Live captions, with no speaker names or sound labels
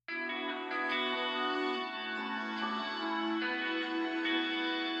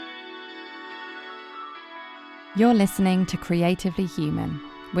You're listening to Creatively Human,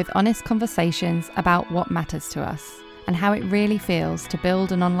 with honest conversations about what matters to us and how it really feels to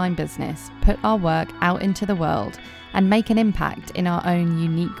build an online business, put our work out into the world, and make an impact in our own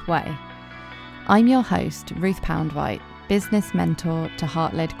unique way. I'm your host, Ruth Poundwhite, business mentor to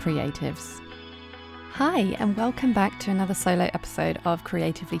heart-led creatives. Hi, and welcome back to another solo episode of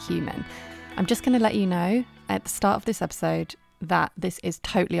Creatively Human. I'm just going to let you know at the start of this episode that this is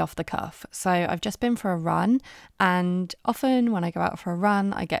totally off the cuff. So I've just been for a run, and often when I go out for a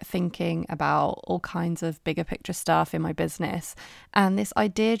run, I get thinking about all kinds of bigger picture stuff in my business. And this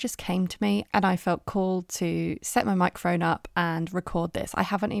idea just came to me, and I felt called to set my microphone up and record this. I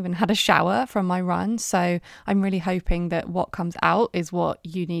haven't even had a shower from my run, so I'm really hoping that what comes out is what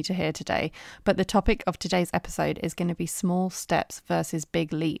you need to hear today. But the topic of today's episode is going to be small steps versus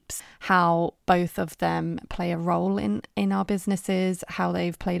big leaps, how both of them play a role in our businesses, how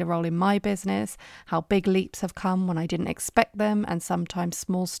they've played a role in my business, how big leaps have come when I didn't expect them, and sometimes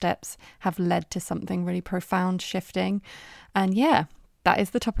small steps have led to something really profound shifting. And yeah, that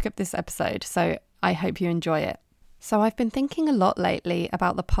is the topic of this episode, so I hope you enjoy it. So I've been thinking a lot lately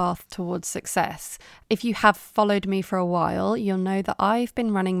about the path towards success. If you have followed me for a while, you'll know that I've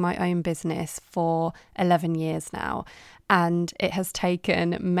been running my own business for 11 years now, and it has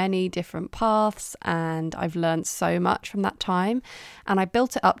taken many different paths, and I've learned so much from that time. And I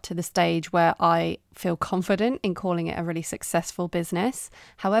built it up to the stage where I feel confident in calling it a really successful business.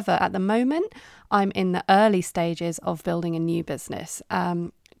 However, at the moment, I'm in the early stages of building a new business.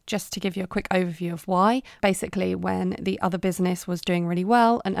 Just to give you a quick overview of why. Basically, when the other business was doing really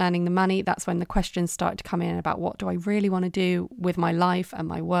well and earning the money, that's when the questions started to come in about what do I really want to do with my life and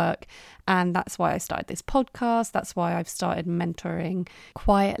my work. And that's why I started this podcast. That's why I've started mentoring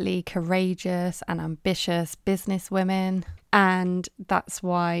quietly courageous and ambitious business women. And that's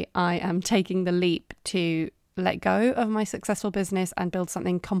why I am taking the leap to let go of my successful business and build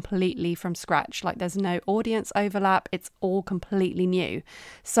something completely from scratch. Like, there's no audience overlap. It's all completely new.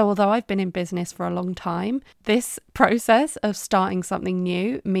 So although I've been in business for a long time, this process of starting something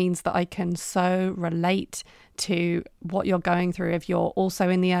new means that I can so relate to what you're going through if you're also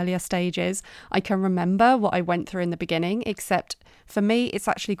in the earlier stages. I can remember what I went through in the beginning, except for me, it's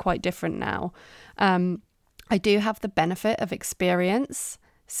actually quite different now. I do have the benefit of experience,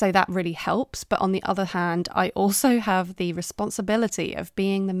 so that really helps. But on the other hand, I also have the responsibility of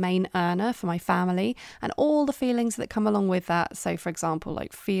being the main earner for my family and all the feelings that come along with that. So for example,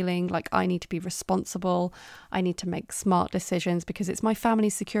 like feeling like I need to be responsible, I need to make smart decisions because it's my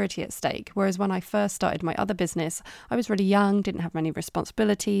family's security at stake. Whereas when I first started my other business, I was really young, didn't have many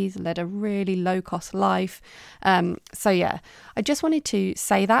responsibilities, led a really low cost life. So yeah, I just wanted to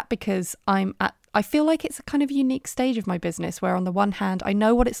say that because I feel like it's a kind of unique stage of my business where on the one hand, I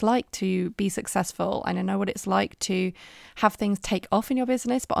know what it's like to be successful and I know what it's like to have things take off in your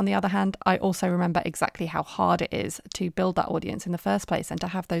business. But on the other hand, I also remember exactly how hard it is to build that audience in the first place and to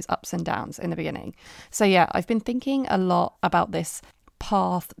have those ups and downs in the beginning. So yeah, I've been thinking a lot about this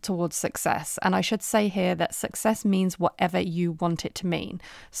path towards success. And I should say here that success means whatever you want it to mean.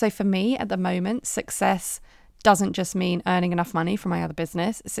 So for me at the moment, success doesn't just mean earning enough money from my other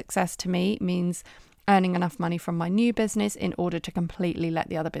business. Success to me means earning enough money from my new business in order to completely let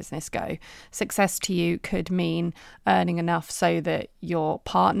the other business go. Success to you could mean earning enough so that your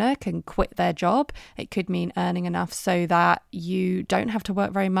partner can quit their job. It could mean earning enough so that you don't have to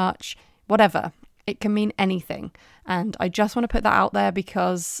work very much, whatever. It can mean anything. And I just want to put that out there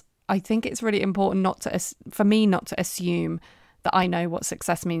because I think it's really important for me not to assume that I know what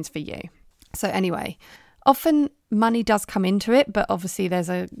success means for you. So anyway, often money does come into it, but obviously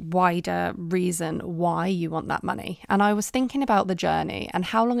there's a wider reason why you want that money. And I was thinking about the journey and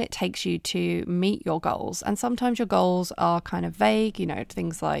how long it takes you to meet your goals. And sometimes your goals are kind of vague,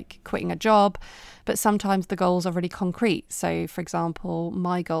 things like quitting a job, but sometimes the goals are really concrete. So for example,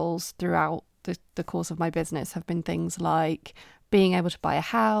 my goals throughout the course of my business have been things like being able to buy a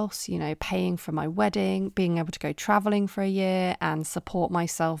house, paying for my wedding, being able to go traveling for a year and support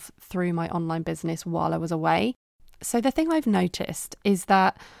myself through my online business while I was away. So the thing I've noticed is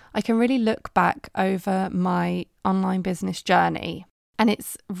that I can really look back over my online business journey, and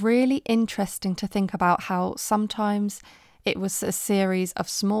it's really interesting to think about how sometimes it was a series of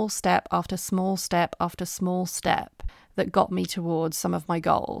small step after small step after small step that got me towards some of my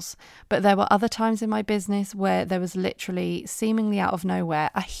goals. But there were other times in my business where there was literally, seemingly out of nowhere,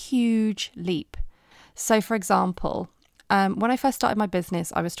 a huge leap. So for example, when I first started my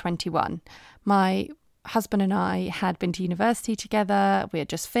business, I was 21. My husband and I had been to university together. We had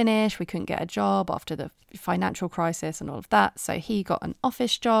just finished. We couldn't get a job after the financial crisis and all of that. So he got an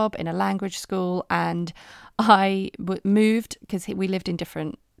office job in a language school, and I moved because we lived in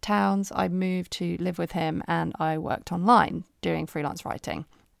different towns. I moved to live with him, and I worked online doing freelance writing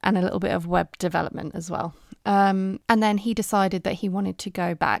and a little bit of web development as well. And then he decided that he wanted to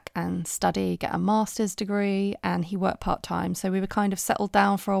go back and study, get a master's degree, and he worked part-time. So we were kind of settled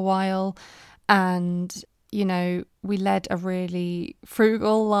down for a while, and, you know, we led a really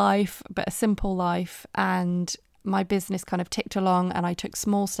frugal life, but a simple life. And my business kind of ticked along, and I took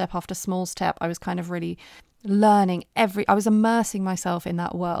small step after small step. I was kind of really learning I was immersing myself in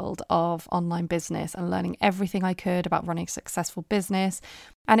that world of online business and learning everything I could about running a successful business.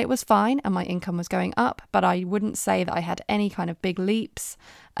 And it was fine, and my income was going up, but I wouldn't say that I had any kind of big leaps.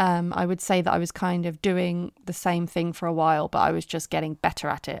 I would say that I was kind of doing the same thing for a while, but I was just getting better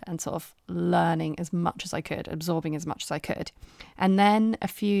at it and sort of learning as much as I could, absorbing as much as I could. And then a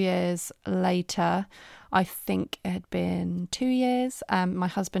few years later, I think it had been 2 years, my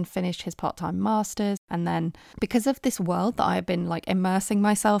husband finished his part-time master's. And then because of this world that I had been like immersing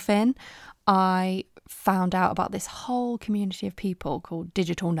myself in, I found out about this whole community of people called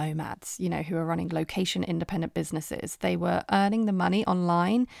digital nomads, you know, who are running location independent businesses. They were earning the money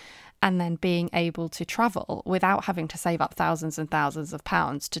online and then being able to travel without having to save up thousands and thousands of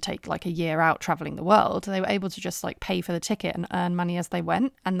pounds to take like a year out traveling the world. They were able to just like pay for the ticket and earn money as they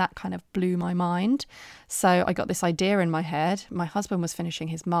went. And that kind of blew my mind. So I got this idea in my head. My husband was finishing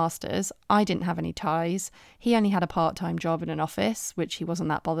his master's. I didn't have any ties. He only had a part-time job in an office, which he wasn't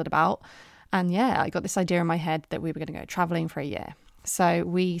that bothered about. And yeah, I got this idea in my head that we were going to go traveling for a year. So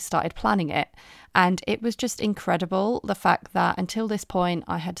we started planning it, and it was just incredible. The fact that until this point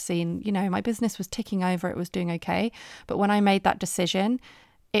I had seen, you know, my business was ticking over, it was doing okay. But when I made that decision,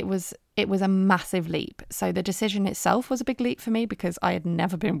 it was a massive leap. So the decision itself was a big leap for me because I had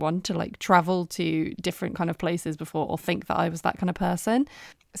never been one to like travel to different kind of places before or think that I was that kind of person.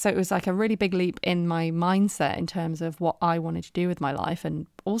 So it was like a really big leap in my mindset in terms of what I wanted to do with my life and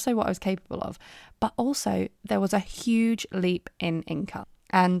also what I was capable of. But also there was a huge leap in income.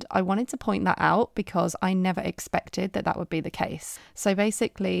 And I wanted to point that out because I never expected that would be the case. So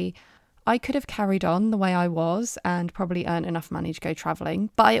basically, I could have carried on the way I was and probably earned enough money to go traveling.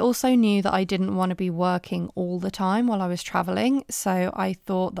 But I also knew that I didn't want to be working all the time while I was traveling. So I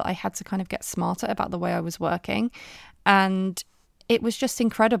thought that I had to kind of get smarter about the way I was working. And it was just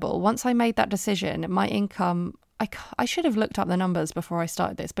incredible. Once I made that decision, my income, I should have looked up the numbers before I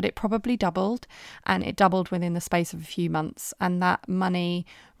started this, but it probably doubled, and it doubled within the space of a few months. And that money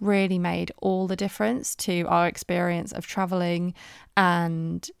really made all the difference to our experience of traveling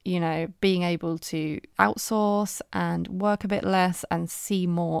and, you know, being able to outsource and work a bit less and see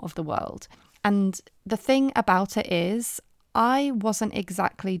more of the world. And the thing about it is, I wasn't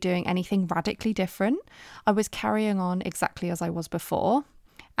exactly doing anything radically different. I was carrying on exactly as I was before.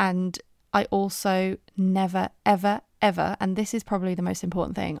 And I also never, ever, ever, and this is probably the most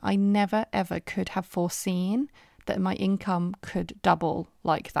important thing, I never, ever could have foreseen that my income could double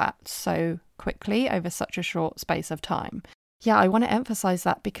like that so quickly over such a short space of time. Yeah, I want to emphasize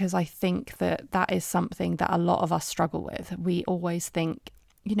that because I think that that is something that a lot of us struggle with. We always think,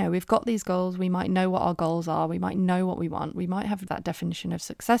 you know, we've got these goals, we might know what our goals are, we might know what we want, we might have that definition of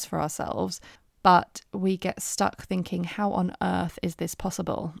success for ourselves, but we get stuck thinking, how on earth is this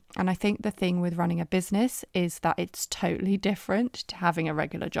possible? And I think the thing with running a business is that it's totally different to having a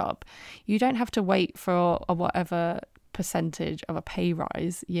regular job. You don't have to wait for a whatever percentage of a pay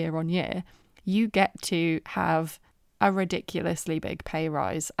rise year on year. You get to have a ridiculously big pay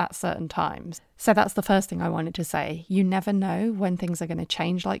rise at certain times. So that's the first thing I wanted to say. You never know when things are going to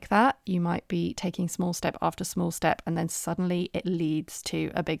change like that. You might be taking small step after small step, and then suddenly it leads to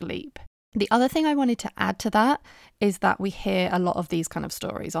a big leap. The other thing I wanted to add to that is that we hear a lot of these kind of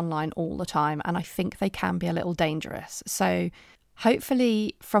stories online all the time, and I think they can be a little dangerous. So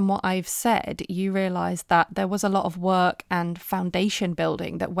hopefully from what I've said, you realise that there was a lot of work and foundation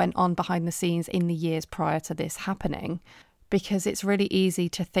building that went on behind the scenes in the years prior to this happening, because it's really easy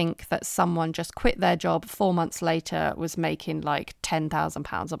to think that someone just quit their job 4 months later was making like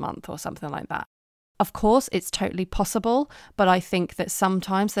 £10,000 a month or something like that. Of course, it's totally possible, but I think that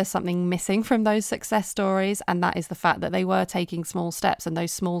sometimes there's something missing from those success stories, and that is the fact that they were taking small steps, and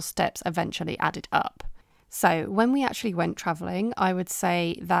those small steps eventually added up. So when we actually went traveling, I would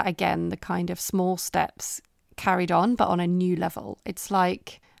say that, again, the kind of small steps carried on, but on a new level. It's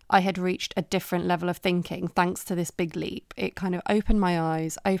like I had reached a different level of thinking thanks to this big leap. It kind of opened my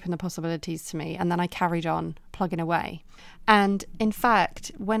eyes, opened the possibilities to me, and then I carried on plugging away. And in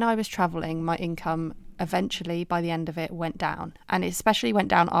fact, when I was traveling, my income eventually by the end of it went down. And it especially went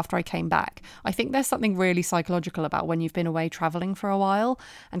down after I came back. I think there's something really psychological about when you've been away traveling for a while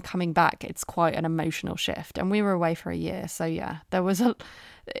and coming back, it's quite an emotional shift. And we were away for a year. So yeah, there was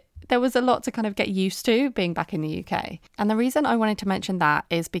a lot to kind of get used to being back in the UK. And the reason I wanted to mention that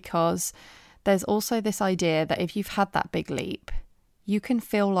is because there's also this idea that if you've had that big leap, you can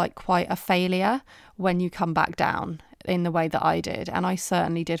feel like quite a failure when you come back down in the way that I did. And I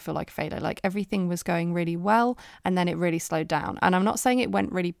certainly did feel like a failure. Like everything was going really well and then it really slowed down. And I'm not saying it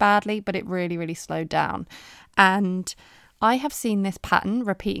went really badly, but it really, really slowed down. And I have seen this pattern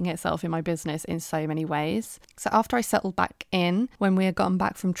repeating itself in my business in so many ways. So after I settled back in, when we had gotten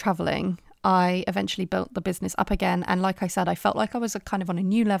back from traveling, I eventually built the business up again. And like I said, I felt like I was kind of on a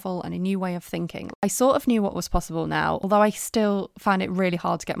new level and a new way of thinking. I sort of knew what was possible now, although I still found it really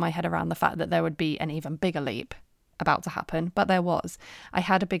hard to get my head around the fact that there would be an even bigger leap about to happen. But there was. I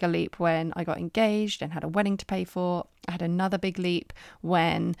had a bigger leap when I got engaged and had a wedding to pay for. I had another big leap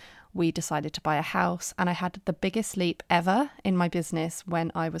when we decided to buy a house, and I had the biggest leap ever in my business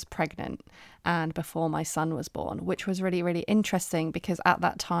when I was pregnant and before my son was born, which was really, really interesting because at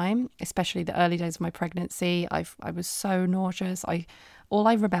that time, especially the early days of my pregnancy, I was so nauseous. All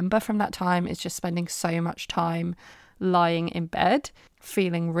I remember from that time is just spending so much time lying in bed,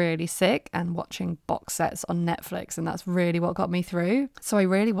 feeling really sick and watching box sets on Netflix, and that's really what got me through. So I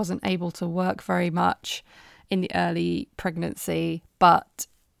really wasn't able to work very much in the early pregnancy, but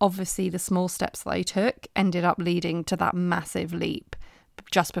obviously the small steps that I took ended up leading to that massive leap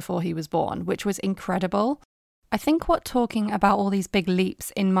just before he was born, which was incredible. I think what talking about all these big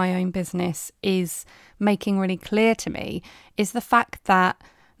leaps in my own business is making really clear to me is the fact that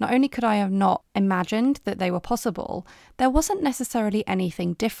not only could I have not imagined that they were possible, there wasn't necessarily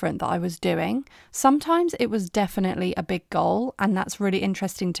anything different that I was doing. Sometimes it was definitely a big goal, and that's really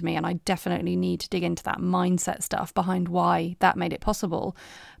interesting to me, and I definitely need to dig into that mindset stuff behind why that made it possible.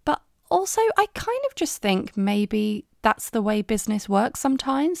 But also, I kind of just think maybe that's the way business works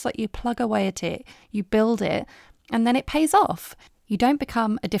sometimes. Like you plug away at it, you build it, and then it pays off. You don't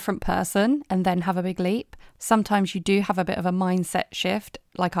become a different person and then have a big leap. Sometimes you do have a bit of a mindset shift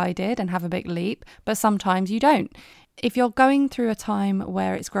like I did and have a big leap, but sometimes you don't. If you're going through a time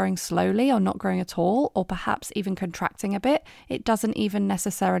where it's growing slowly or not growing at all, or perhaps even contracting a bit, it doesn't even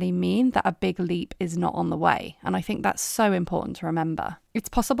necessarily mean that a big leap is not on the way. And I think that's so important to remember. It's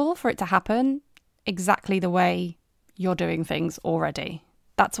possible for it to happen exactly the way you're doing things already.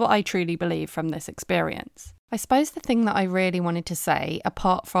 That's what I truly believe from this experience. I suppose the thing that I really wanted to say,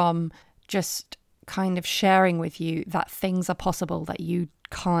 apart from just kind of sharing with you that things are possible that you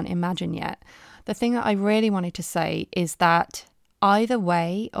can't imagine yet, the thing that I really wanted to say is that either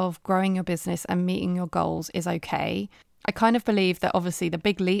way of growing your business and meeting your goals is okay. I kind of believe that obviously the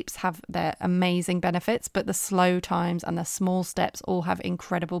big leaps have their amazing benefits, but the slow times and the small steps all have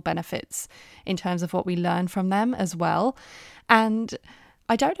incredible benefits in terms of what we learn from them as well. And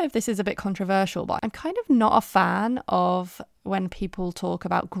I don't know if this is a bit controversial, but I'm kind of not a fan of when people talk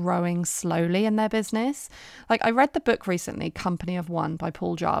about growing slowly in their business. Like I read the book recently, Company of One by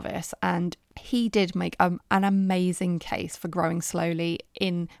Paul Jarvis, and he did make an amazing case for growing slowly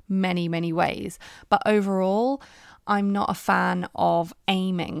in many, many ways. But overall, I'm not a fan of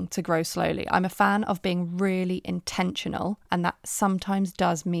aiming to grow slowly. I'm a fan of being really intentional, and that sometimes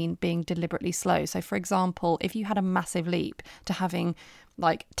does mean being deliberately slow. So for example, if you had a massive leap to having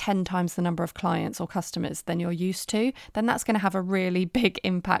like 10 times the number of clients or customers than you're used to, then that's going to have a really big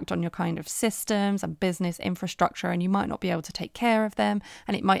impact on your kind of systems and business infrastructure, and you might not be able to take care of them,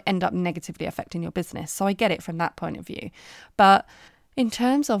 and it might end up negatively affecting your business. So I get it from that point of view. But in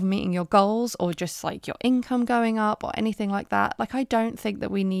terms of meeting your goals or just like your income going up or anything like that, like I don't think that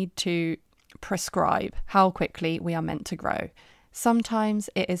we need to prescribe how quickly we are meant to grow. Sometimes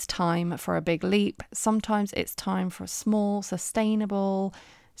it is time for a big leap. Sometimes it's time for small, sustainable,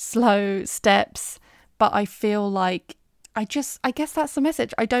 slow steps. But I feel like I guess that's the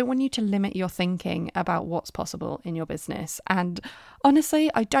message. I don't want you to limit your thinking about what's possible in your business. And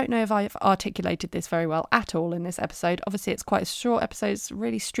honestly, I don't know if I've articulated this very well at all in this episode. Obviously, it's quite a short episode. It's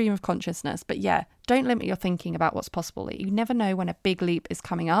really stream of consciousness. But yeah, don't limit your thinking about what's possible. You never know when a big leap is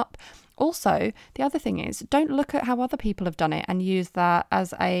coming up. Also, the other thing is, don't look at how other people have done it and use that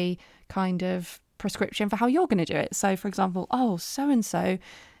as a kind of prescription for how you're going to do it. So, for example, so-and-so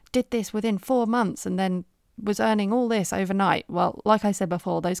did this within 4 months and then was earning all this overnight. Well, like I said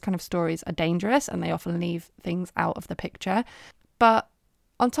before, those kind of stories are dangerous and they often leave things out of the picture. But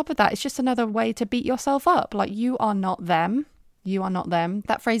on top of that, it's just another way to beat yourself up. Like, you are not them. You are not them.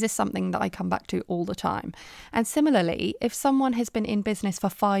 That phrase is something that I come back to all the time. And similarly, if someone has been in business for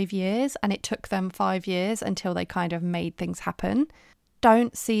 5 years and it took them 5 years until they kind of made things happen,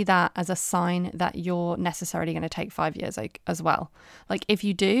 don't see that as a sign that you're necessarily going to take 5 years as well. Like, if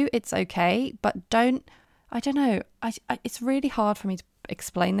you do, it's okay, but I don't know. It's really hard for me to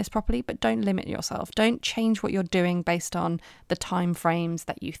explain this properly, but don't limit yourself. Don't change what you're doing based on the time frames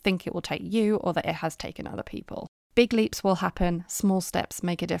that you think it will take you or that it has taken other people. Big leaps will happen. Small steps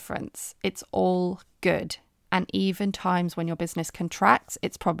make a difference. It's all good. And even times when your business contracts,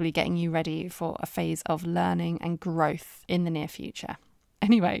 it's probably getting you ready for a phase of learning and growth in the near future.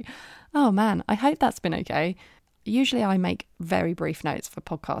 Anyway, oh man, I hope that's been okay. Usually I make very brief notes for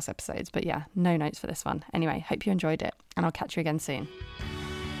podcast episodes, but yeah, no notes for this one. Anyway, hope you enjoyed it, and I'll catch you again soon.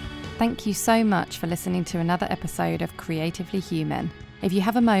 Thank you so much for listening to another episode of Creatively Human. If you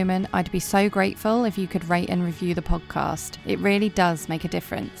have a moment, I'd be so grateful if you could rate and review the podcast. It really does make a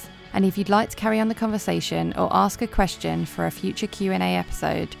difference. And if you'd like to carry on the conversation or ask a question for a future Q&A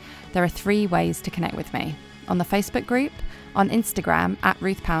episode, there are 3 ways to connect with me. On the Facebook group, on Instagram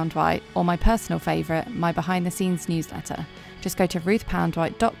 @RuthPoundwhite, or my personal favourite, my behind the scenes newsletter. Just go to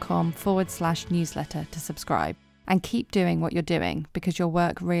ruthpoundwhite.com/newsletter to subscribe. And keep doing what you're doing, because your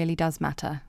work really does matter.